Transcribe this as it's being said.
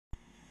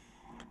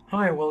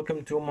Hi,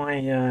 welcome to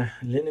my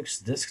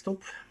Linux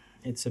desktop.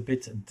 It's a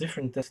bit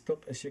different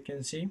desktop as you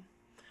can see.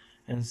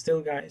 And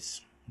still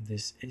guys,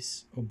 this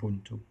is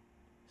Ubuntu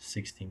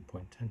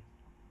 16.10.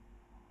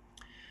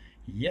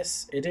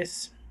 Yes, it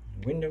is.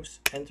 Windows,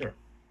 enter.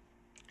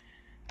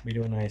 We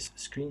do a nice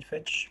screen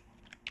fetch.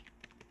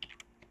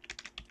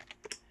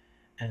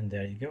 And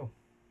there you go.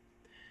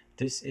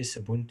 This is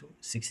Ubuntu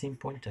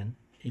 16.10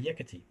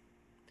 Yakety.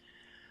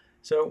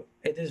 So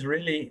it is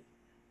really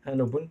an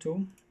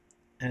Ubuntu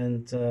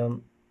and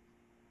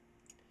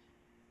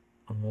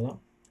voila.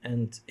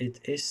 And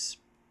it is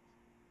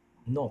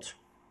not.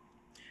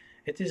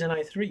 It is an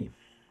i3.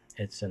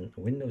 It's a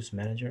Windows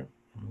Manager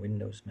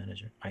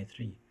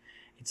i3.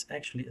 It's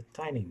actually a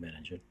tiling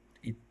manager.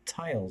 It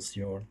tiles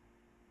your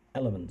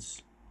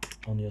elements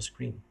on your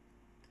screen.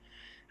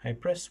 I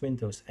press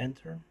Windows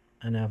Enter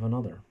and I have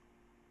another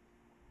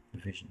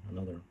division,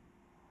 another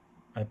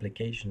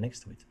application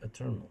next to it, a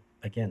terminal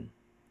again.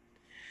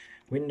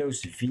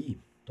 Windows V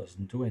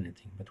doesn't do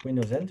anything, but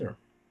Windows Enter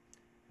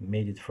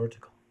made it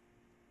vertical.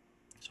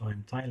 So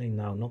I'm tiling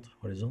now not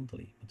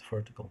horizontally, but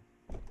vertical.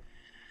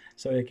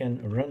 So you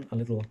can run a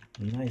little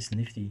nice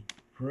nifty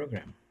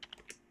program.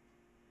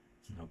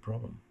 No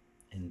problem.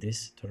 In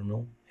this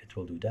terminal, it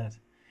will do that.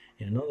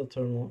 In another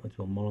terminal, it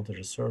will monitor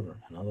the server.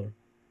 Another,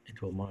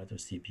 it will monitor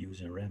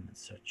CPUs and RAM and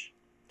such.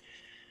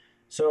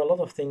 So a lot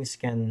of things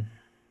can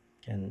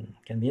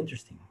be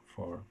interesting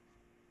for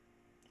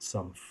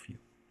some of you.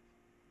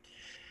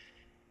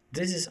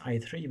 This is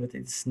i3, but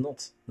it's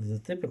not the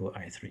typical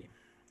i3.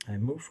 I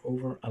move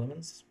over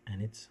elements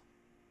and it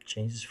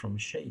changes from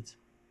shade.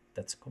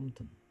 That's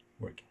Compton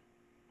working.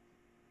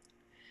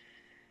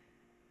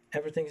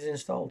 Everything is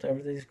installed,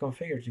 everything is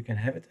configured. You can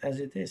have it as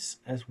it is,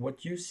 as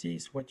what you see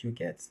is what you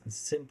get. It's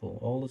simple.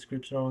 All the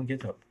scripts are on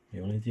GitHub.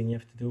 The only thing you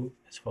have to do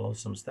is follow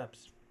some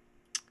steps.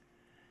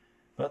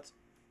 But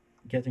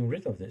getting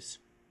rid of this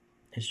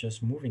is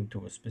just moving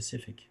to a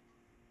specific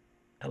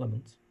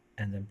element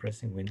and then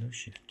pressing Windows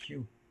Shift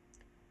Q,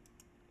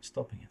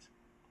 stopping it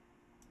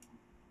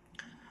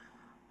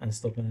and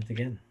stopping it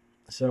again.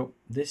 So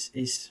this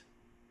is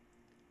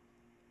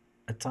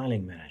a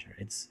tiling manager.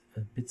 It's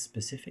a bit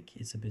specific,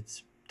 it's a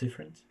bit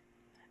different,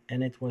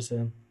 and it was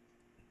a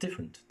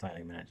different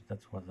tiling manager.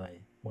 That's what I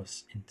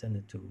was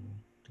intended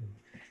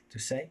to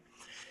say.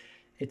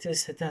 It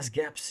has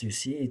gaps. You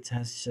see, it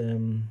has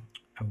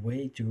a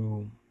way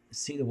to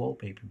see the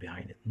wallpaper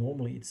behind it.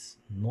 Normally, it's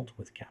not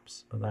with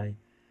gaps, but I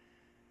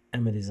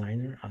am a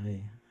designer.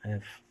 I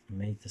have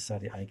made the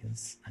study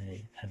icons.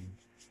 I am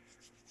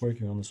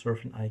working on the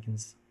surfing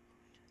icons.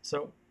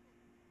 So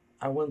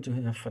I want to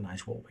have a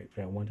nice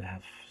wallpaper. I want to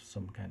have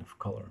some kind of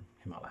color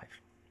in my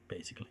life,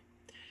 basically.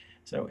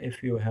 So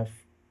if you have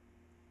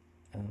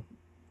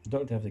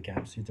don't have the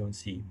gaps, you don't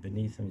see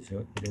beneath them,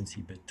 you don't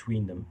see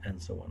between them,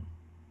 and so on.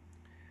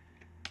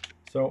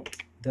 So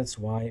that's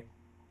why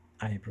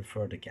I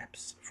prefer the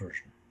gaps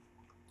version.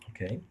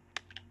 Okay,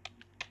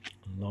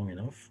 long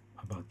enough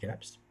about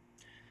gaps.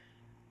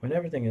 When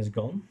everything is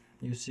gone,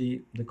 you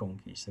see the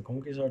conkeys. The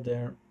conkeys are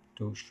there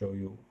to show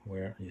you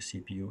where your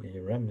CPU and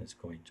your RAM is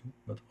going to,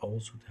 but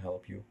also to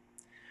help you.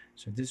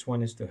 So this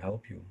one is to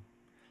help you.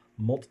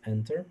 Mod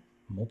enter,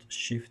 mod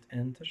shift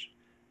enter,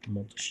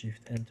 mod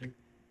shift enter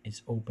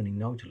is opening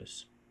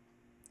Nautilus.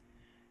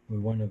 We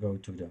want to go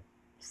to the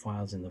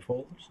files in the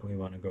folder, so we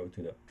want to go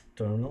to the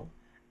terminal,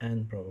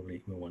 and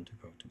probably we want to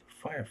go to the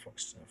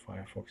Firefox.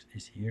 Firefox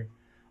is here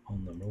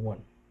on number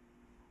 1.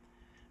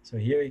 So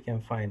here you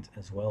can find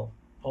as well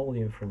all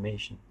the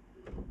information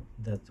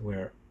that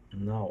we're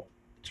now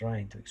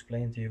trying to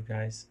explain to you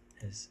guys.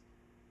 Is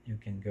you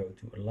can go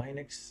to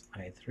Linux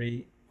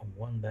i3 on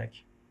one back,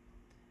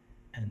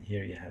 and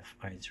here you have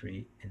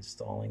i3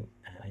 installing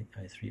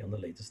i3 on the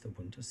latest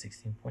Ubuntu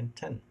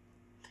 16.10.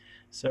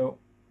 So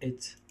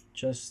it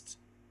just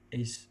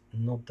is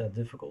not that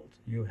difficult.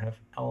 You have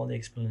all the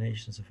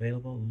explanations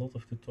available, a lot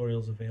of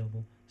tutorials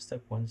available,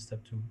 step 1,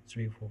 step 2,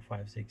 3, 4,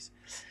 5, 6,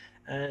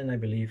 and I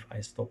believe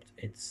I stopped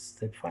at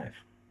step 5.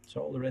 So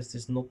all the rest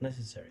is not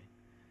necessary.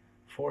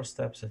 4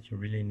 steps that you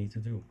really need to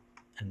do,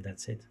 and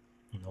that's it.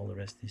 And all the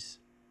rest is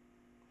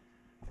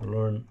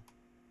learn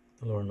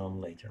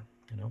on later,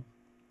 you know.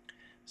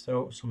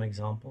 So some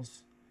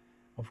examples.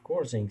 Of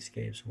course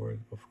Inkscapes work,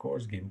 of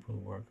course GIMP will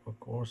work, of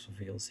course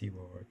VLC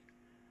will work,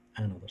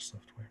 and other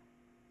software,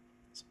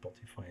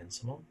 Spotify and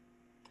so on.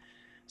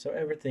 So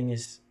everything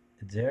is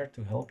there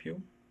to help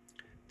you.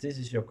 This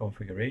is your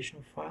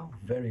configuration file,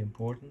 very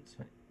important.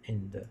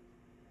 In the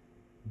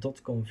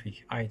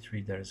 .config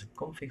i3 there is a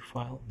config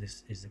file.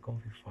 This is the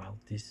config file.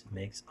 This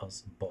makes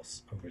us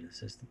boss over the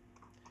system.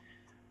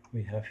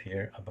 We have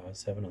here about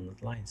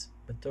 700 lines,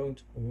 but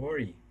don't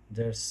worry,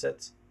 they're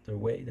set the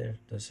way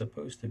they're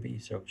supposed to be.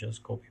 So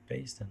just copy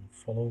paste and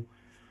follow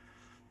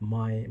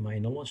my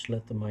knowledge.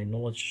 Let my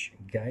knowledge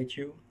guide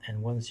you,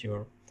 and once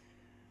you're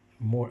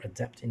more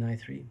adept in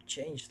i3,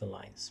 change the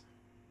lines.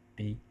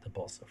 Be the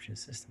boss of your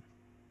system.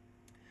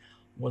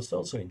 What's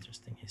also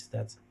interesting is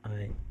that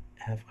I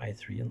have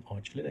i3 on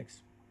Arch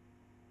Linux.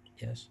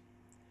 Yes.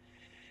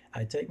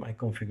 I take my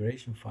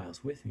configuration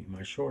files with me,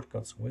 my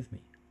shortcuts with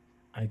me.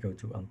 I go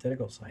to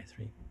Antergos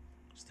i3,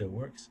 still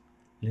works.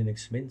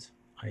 Linux Mint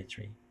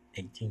i3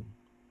 18.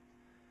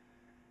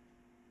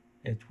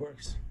 It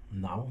works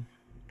now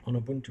on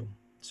Ubuntu.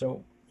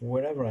 So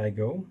wherever I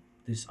go,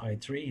 this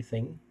i3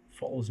 thing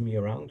follows me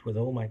around with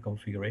all my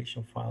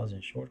configuration files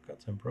and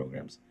shortcuts and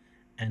programs,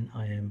 and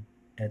I am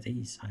at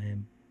ease. I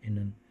am in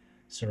an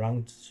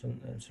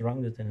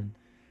surrounded in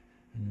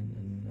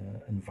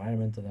an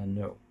environment that I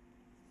know.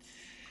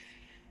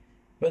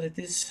 But it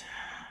is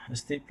a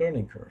steep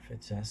learning curve.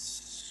 It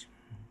has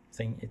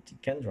it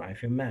can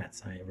drive you mad.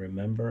 I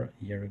remember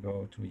a year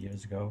ago, 2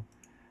 years ago,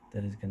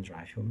 that it can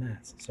drive you mad.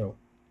 So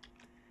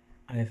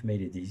I have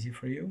made it easy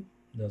for you.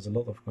 There's a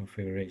lot of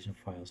configuration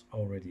files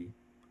already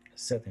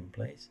set in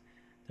place.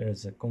 There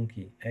is a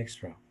conky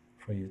extra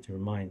for you to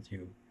remind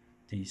you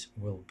these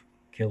will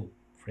kill,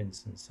 for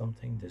instance,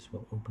 something. This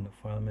will open the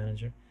file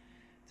manager.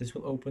 This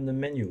will open the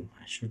menu.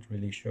 I should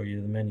really show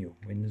you the menu.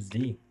 Windows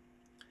D.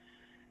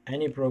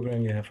 Any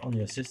program you have on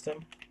your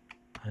system,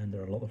 and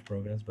there are a lot of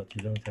programs, but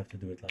you don't have to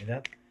do it like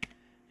that.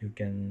 You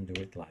can do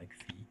it like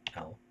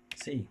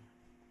VLC.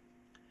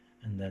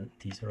 And then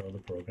these are all the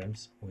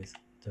programs with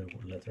the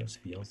letters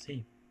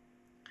VLC.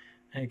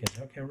 And you can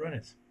say, okay, run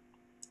it.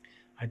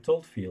 I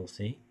told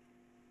VLC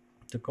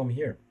to come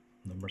here,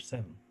 number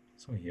 7.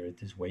 So here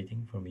it is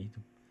waiting for me to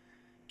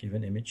give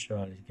an image,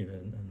 give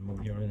a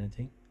movie or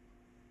anything.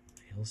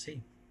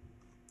 VLC.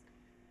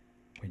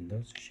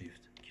 Windows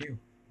Shift Q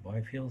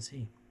by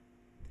VLC.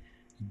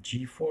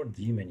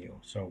 G4D menu.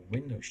 So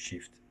Windows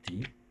Shift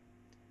D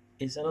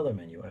is another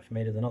menu. I've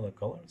made it another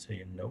color so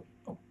you know.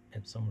 Oh,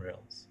 it's somewhere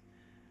else.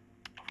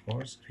 Of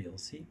course,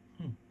 VLC.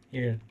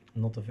 Here,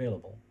 not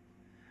available.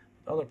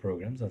 But other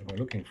programs that we're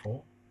looking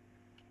for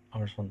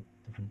are from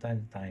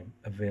time to time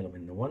available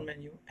in the one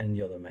menu and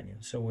the other menu.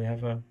 So we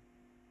have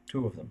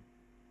two of them.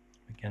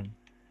 We can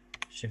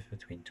shift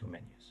between two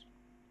menus.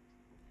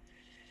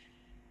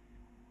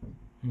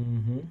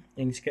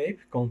 Inkscape,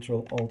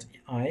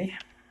 Ctrl-Alt-I.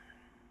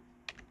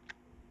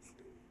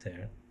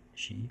 There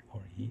she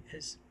or he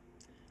is.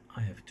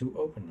 I have two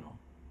open now.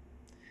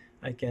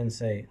 I can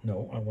say,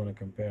 no, I want to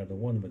compare the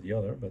one with the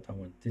other, but I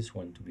want this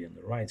one to be on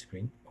the right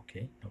screen.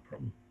 Okay, no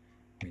problem.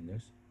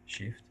 Windows,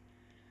 Shift.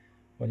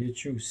 When you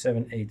choose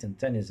 7, 8, and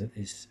 10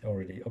 is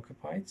already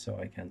occupied, so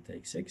I can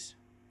take 6.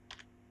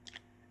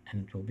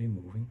 And it will be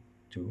moving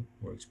to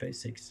workspace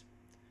 6.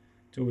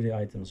 Two of the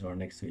items are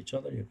next to each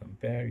other. You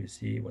compare, you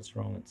see what's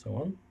wrong, and so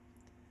on.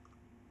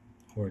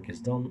 Work is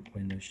done.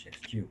 Windows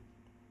Shift Q.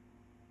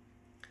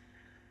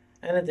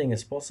 Anything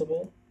is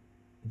possible.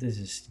 This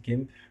is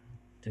GIMP.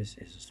 This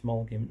is a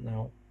small GIMP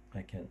now.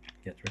 I can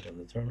get rid of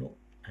the terminal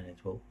and it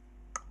will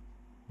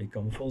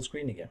become full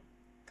screen again.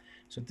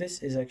 So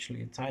this is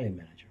actually a tiling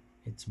manager.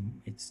 It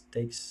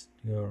takes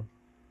your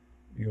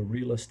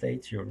real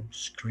estate, your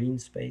screen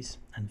space,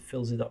 and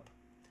fills it up.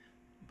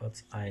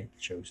 But I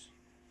chose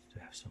to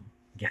have some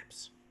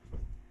gaps.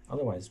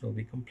 Otherwise it will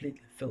be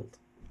completely filled.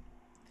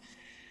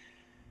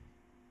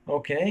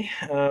 Okay,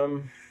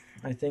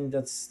 I think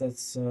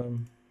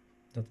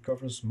that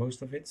covers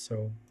most of it.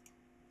 So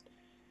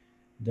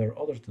there are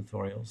other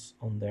tutorials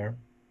on there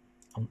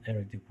on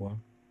Erik Dubois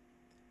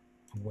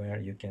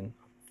where you can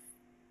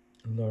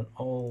learn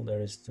all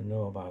there is to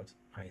know about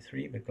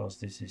i3, because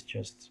this is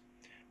just,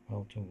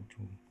 well, to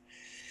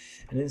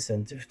an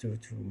incentive to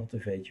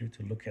motivate you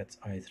to look at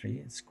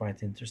i3. It's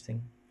quite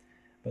interesting.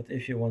 But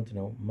if you want to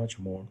know much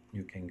more,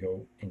 you can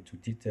go into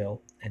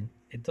detail, and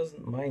it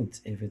doesn't mind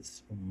if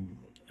it's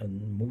a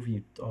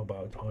movie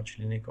about Arch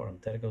Linux or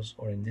Antergos,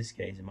 or in this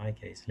case, in my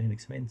case,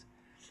 Linux Mint.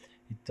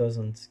 It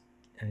doesn't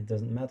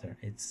matter.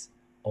 It's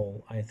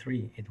all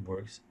i3. It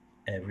works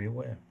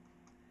everywhere.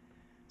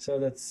 So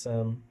that's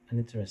an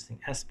interesting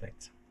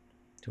aspect,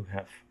 to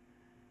have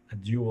a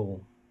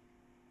dual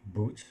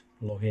boot,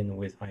 login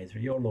with i3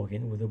 or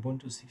login with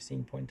Ubuntu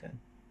 16.10.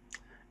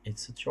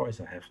 It's a choice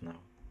I have now.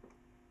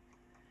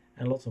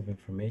 And lots of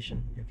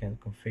information. You can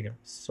configure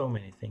so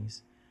many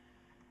things.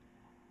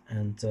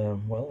 And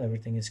well,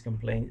 everything is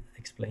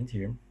explained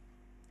here.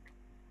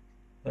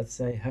 Let's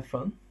say have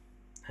fun.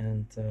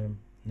 And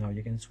now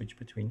you can switch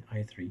between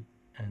i3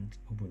 and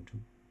Ubuntu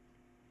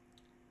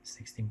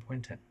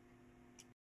 16.10.